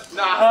syrup,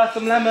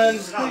 some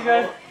lemons. Here you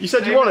go. You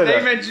said you wanted They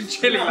it. mentioned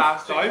chili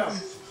last time.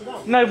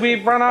 No, we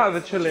ran out of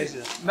the chili.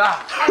 Nah.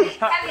 Heavy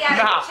chili.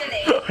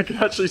 I can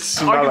actually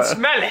smell I it. can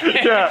smell it.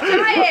 Yeah.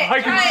 Try it,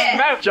 I can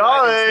smell it.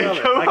 Charlie,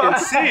 come on. I can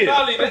see it.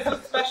 Charlie, this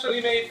is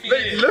specially made for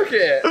you. Look at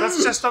it.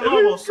 That's just a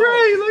normal sauce.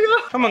 Great, look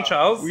at that. Come on,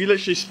 Charles. We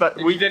literally If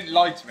you didn't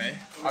lie to me,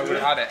 I would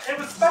have had it. It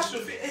was special.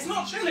 It's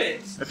not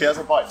chili. If he has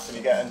a bite, can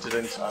you get entered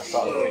into our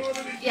start of the week?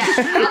 Yeah,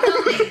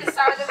 I'll make the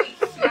start of the week.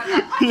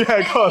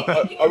 Yeah, go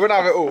on. I wouldn't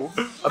have it all.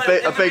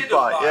 A big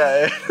bite,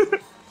 yeah.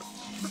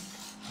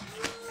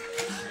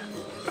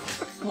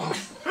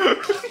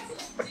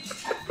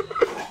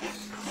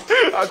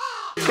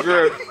 That's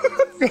good.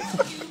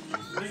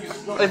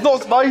 It's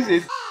not spicy,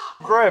 it's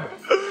grim.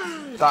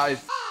 That is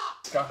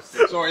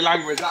disgusting. Sorry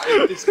language, that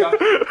is disgusting.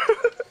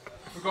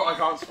 I forgot I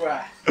can't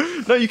swear.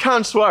 No, you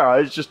can swear,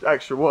 it's just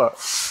extra work.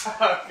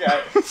 Okay.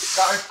 That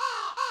is...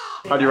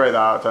 How do you rate that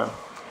out of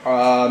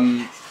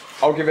 10?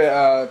 I'll give it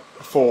a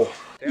 4.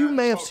 You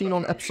may have seen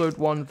on episode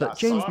 1 that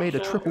James made a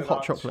triple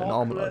hot chocolate in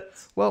Armadillo.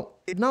 Well,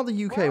 now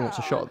the UK wants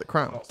a shot at the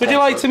crown. Would you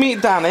like to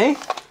meet Danny?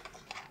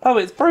 Oh,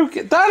 it's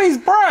broken. Danny's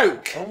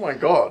broke! Oh my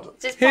god.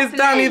 Here's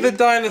Danny the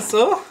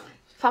dinosaur.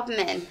 Pop him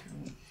in.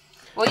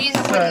 We'll use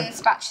a wooden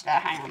spatula,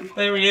 hang on.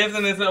 There he is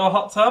in his little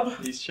hot tub.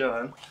 He's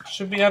chilling.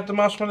 Should we add the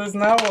marshmallows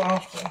now or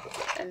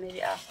after?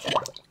 Maybe after.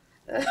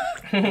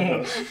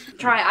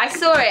 Try it. I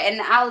saw it in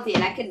Aldi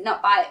and I could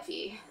not buy it for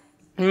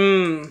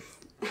you.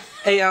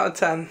 8 out of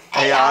 10.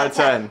 8 out of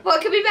 10.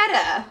 What could be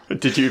better?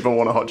 Did you even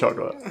want a hot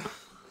chocolate?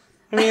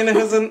 I mean, it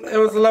was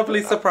a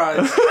lovely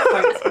surprise.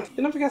 Thanks.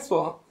 You never guess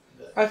what?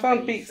 I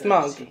found Beat's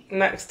mug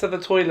next to the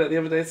toilet the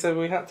other day, so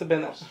we had to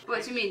bin it.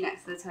 What do you mean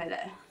next to the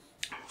toilet?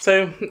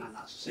 So,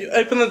 you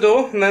open the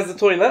door and there's the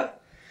toilet.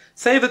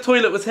 Say the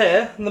toilet was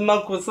here and the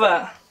mug was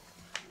there.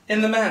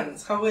 In the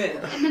men's. How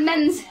weird. In the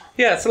men's?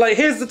 Yeah, so like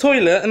here's the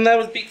toilet and there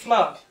was Beat's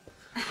mug.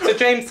 So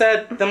James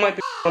said there might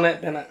be on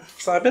it, bin it.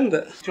 So I binned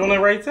it. Do you want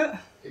to rate it?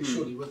 It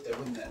surely would though,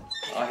 wouldn't it?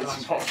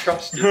 It's not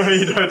trusted.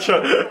 You don't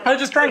trust. I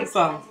just drank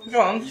some.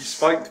 Go on. You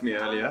spiked me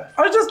earlier.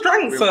 I just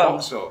drank With some.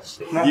 hot sauce.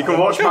 You can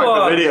watch back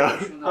the video.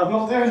 I'm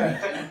not doing it.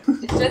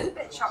 It's just a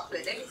bit of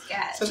chocolate, don't be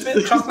scared. Just a bit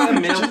of chocolate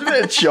and milk. Just a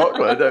bit of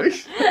chocolate, don't you?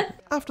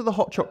 After the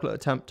hot chocolate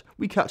attempt,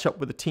 we catch up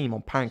with the team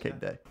on Pancake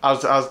Day.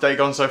 How's the day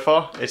gone so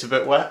far? It's a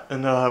bit wet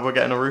and we're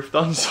getting a roof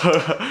done, so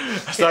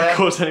has that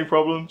caused any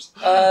problems?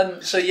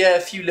 So yeah,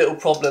 a few little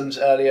problems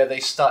earlier. They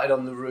started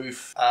on the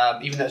roof,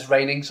 even though it's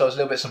raining, so I was a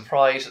little bit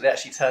surprised that they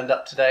actually turned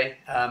up today.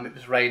 It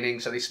was raining,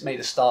 so they made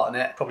a start on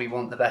it. Probably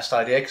wasn't the best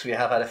idea because we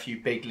have had a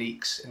few big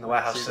leaks in the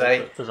warehouse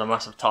today. There's a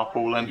massive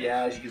tarpaulin.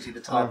 Yeah, as you can see the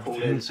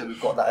tarpaulin, so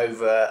we've got that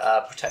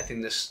over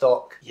protecting the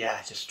stock.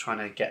 Yeah, just trying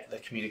to get the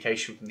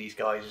communication from these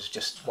guys is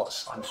just what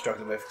I'm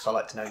struggling with because I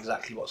like to know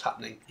exactly what's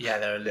happening. Yeah,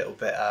 they're a little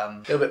bit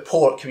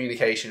poor at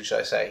communication, should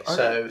I say.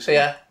 Okay. So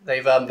yeah,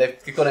 they've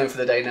gone in for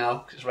the day now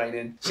because it's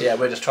raining. So yeah,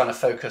 we're just trying to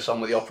focus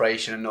on with the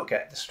operation and not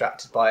get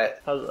distracted by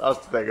it. How's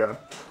the day going?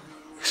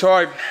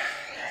 So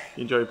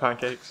You enjoy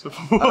pancakes?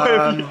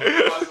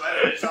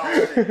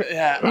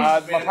 yeah,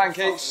 my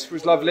pancakes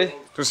was lovely. Do you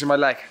want to see my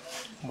leg?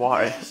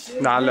 Why?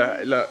 Nah,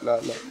 look.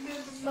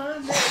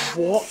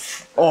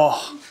 What?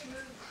 Oh.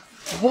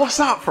 What's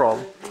that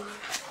from?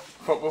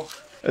 Football.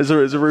 Is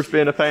the roof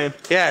being a pain?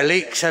 Yeah,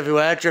 leaks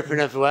everywhere, dripping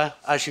everywhere,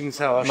 as you can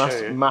tell. I'll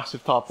show you.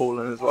 Massive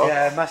tarpaulin as well.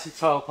 Yeah, massive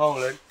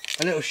tarpaulin.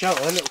 A little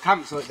shelter, a little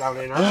campsite down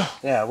here now.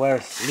 Yeah, where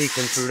it's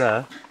leaking through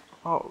there.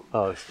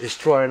 Oh, it's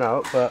drying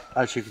out, but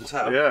as you can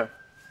tell. Yeah.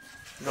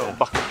 Got a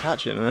bucket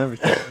catching and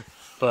everything.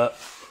 But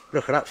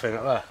look at that thing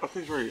up there. I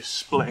think it's really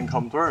split and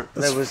come through.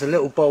 There was a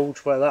little bulge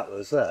where that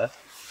was there,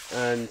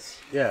 and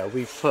yeah,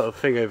 we put a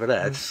thing over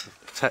there to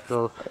protect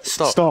the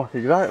stock. Stock,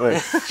 exactly.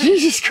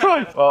 Jesus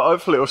Christ. Well,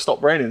 hopefully it'll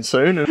stop raining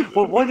soon. And...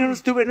 Well, why don't we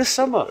do it in the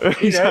summer?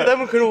 You know, then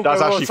we can all That's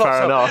go actually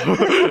fair enough.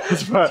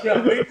 That's fair.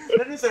 Yeah,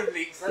 there is no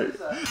leaks, there is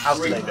there? How's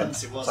the day been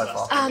so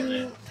far?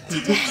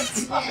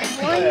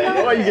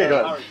 Why are you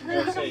giggling?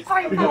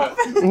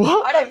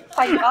 What? I don't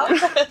pipe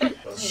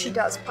up. She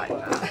does pipe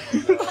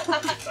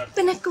up.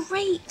 Been a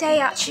great day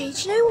actually.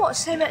 Do you know what?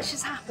 So much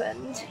has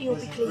happened. You'll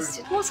be pleased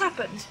to. What's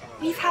happened?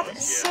 We've had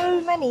so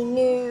many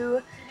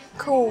new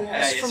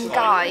calls from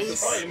guys.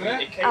 Is this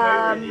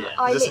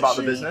about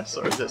the business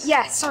or is this?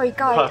 Yeah, sorry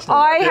guys. Personal?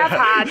 I have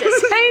had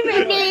so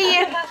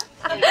many.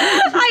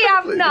 I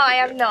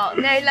have not.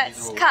 No,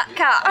 let's cut.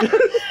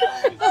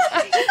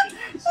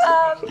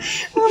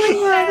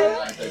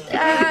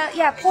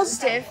 Yeah,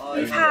 positive.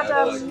 We've had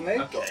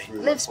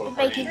Liv's been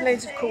making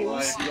loads of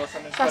calls.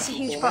 That's a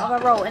huge part of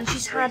our role, and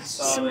she's had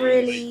some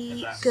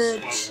really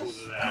good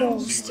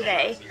calls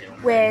today.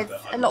 with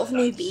a lot of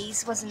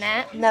newbies, wasn't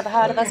it? Never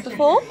heard of us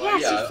before? Yeah,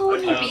 so 4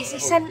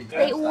 newbies.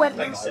 They all went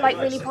like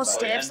really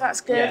positive, so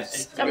that's good.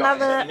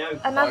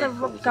 Another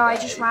guy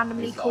just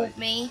randomly called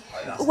me,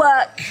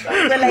 work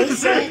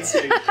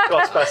related.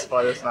 Gotta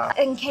specify this now.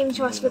 And came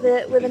to us with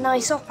a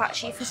nice op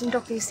actually for some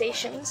docking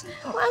stations.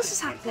 What else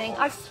is happening?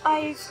 I've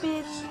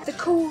been, the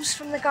calls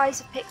from the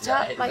guys have picked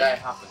up, like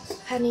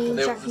Penny,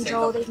 Jack and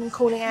Joel, they've been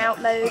calling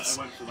out loads.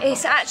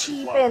 It's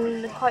actually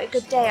been quite a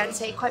good day, I'd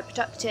say, quite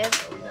productive.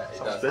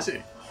 Sounds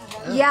busy.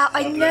 Yeah,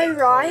 I know,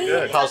 right?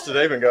 Yeah, how's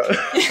today been going? Yeah,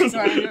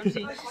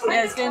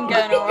 it's been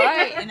going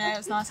alright, you know,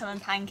 it's nice having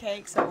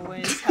pancakes, that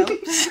always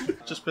helps.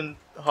 Just been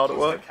hard at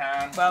work?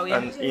 Well, yeah.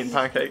 And eating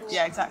pancakes?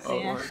 Yeah, exactly,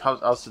 yeah.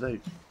 How's today?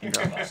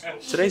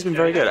 Today's been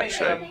very good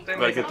actually.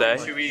 Very good day.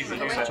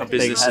 Our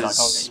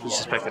business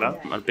is picking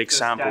up. A big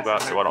sample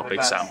got, well not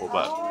big sample,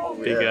 but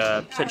big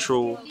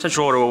potential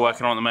order we're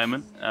working on at the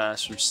moment.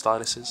 Some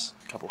styluses,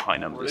 a couple of high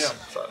numbers.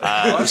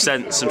 We've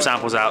sent some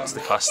samples out to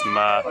the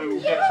customer,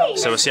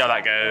 so we'll see how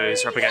that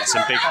goes. We're up against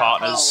some big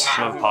partners,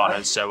 some other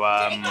partners. So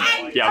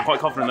yeah, I'm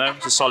quite confident though.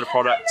 It's a solid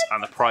product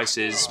and the price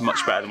is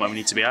much better than where we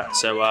need to be at.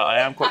 So I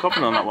am quite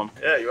confident on that one.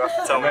 Yeah, you have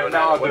to tell me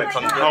when it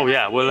comes. Oh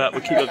yeah, we'll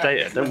keep you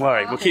updated. Don't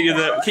worry, we'll keep you in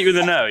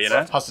the know. You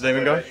know. How's today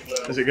been going?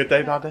 Is it a good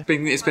day, bad day?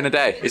 It's been a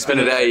day. It's been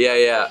a day.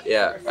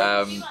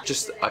 Yeah.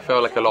 Just I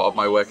feel like a lot of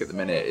my work at the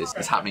minute is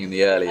happening in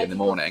the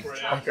morning,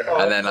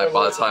 and then like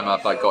by the time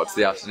I've like got to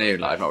the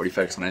afternoon, like I've not really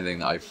focused on anything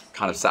that I've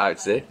kind of set out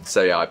to do.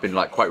 So yeah, I've been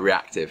like quite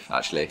reactive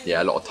actually.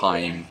 Yeah, a lot of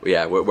time.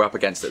 Yeah, we're up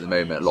against it at the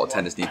moment. A lot of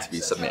tenders need to be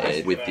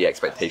submitted with the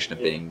expectation of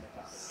being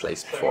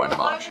placed before end of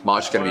March.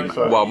 March is going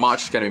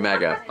to be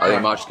mega. I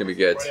think March is going to be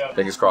good.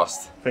 Fingers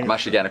crossed. I'm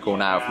actually getting a call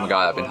now from a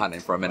guy I've been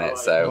hunting for a minute.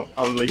 So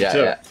I'll leave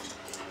yeah.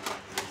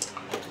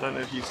 I don't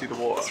know if you see the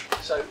water.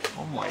 So,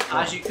 oh my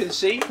God. As you can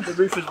see, the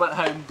roofers went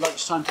home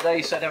lunchtime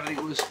today, said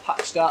everything was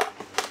patched up,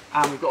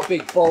 and we've got a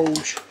big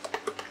bulge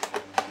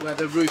where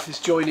the roof is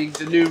joining,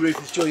 the new roof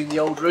is joining the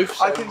old roof.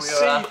 So I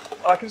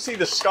can see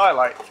the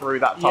skylight through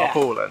that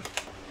tarpaulin.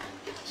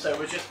 So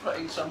we're just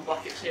putting some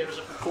buckets here as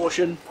a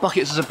precaution.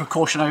 Buckets as a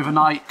precaution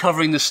overnight,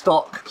 covering the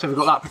stock. So we've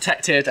got that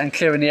protected and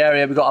clearing the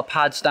area. We've got our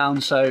pads down,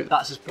 so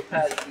that's as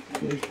prepared as we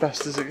can be. As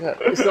best as it gets.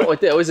 It's not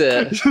ideal, is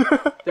it?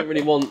 Don't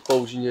really want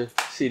bulge in your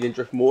ceiling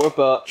drift more,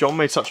 but... John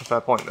made such a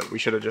fair point that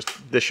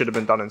this should have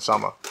been done in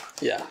summer.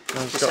 Yeah,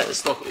 just set the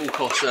stock at all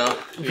costs out.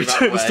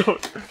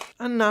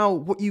 And now,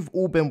 what you've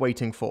all been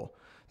waiting for.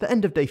 The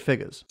end of day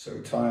figures.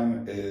 So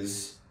time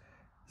is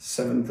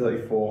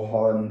 7:34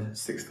 Holland,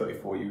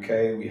 6:34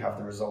 UK. We have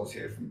the results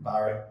here from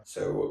Barry.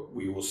 So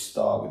we will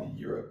start with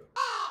Europe.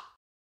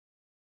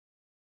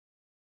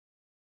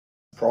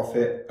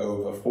 Profit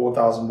over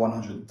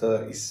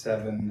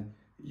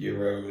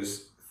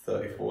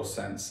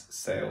 €4,137.34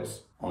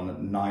 sales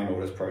on 9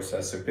 orders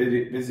processed. So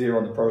busier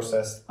on the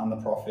process and the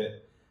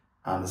profit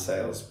and the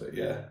sales. But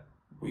yeah,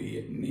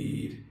 we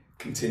need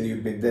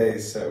continued big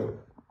days. So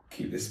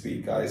keep this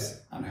speed,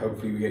 guys. And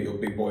hopefully we get your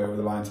big boy over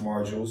the line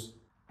tomorrow, Jules.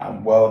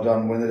 And well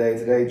done winning the day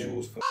today,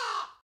 Jules. For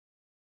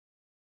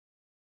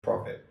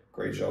profit.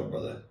 Great job,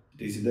 brother.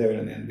 Decent day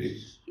in the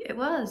NB. It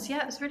was,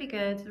 yeah, it was really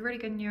good. It was really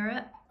good in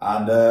Europe.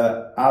 And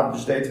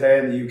average day today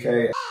in the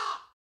UK.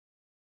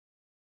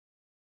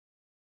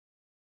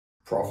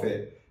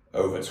 Profit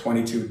over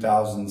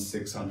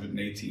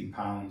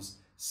 £22,618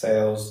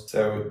 sales.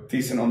 So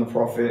decent on the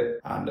profit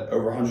and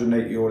over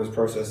 180 orders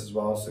processed as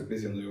well. So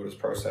busy on the orders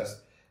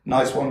processed.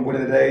 Nice one,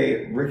 winning the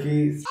day,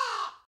 Ricky.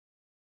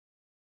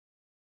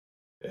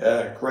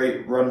 Yeah,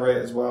 great run rate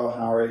as well,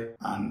 Harry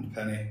and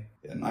Penny.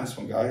 Yeah, nice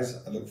one, guys.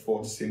 I look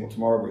forward to seeing what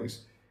tomorrow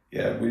brings.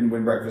 Yeah, we didn't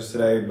win breakfast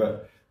today,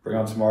 but bring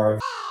on tomorrow.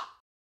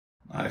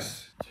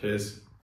 Nice. Cheers.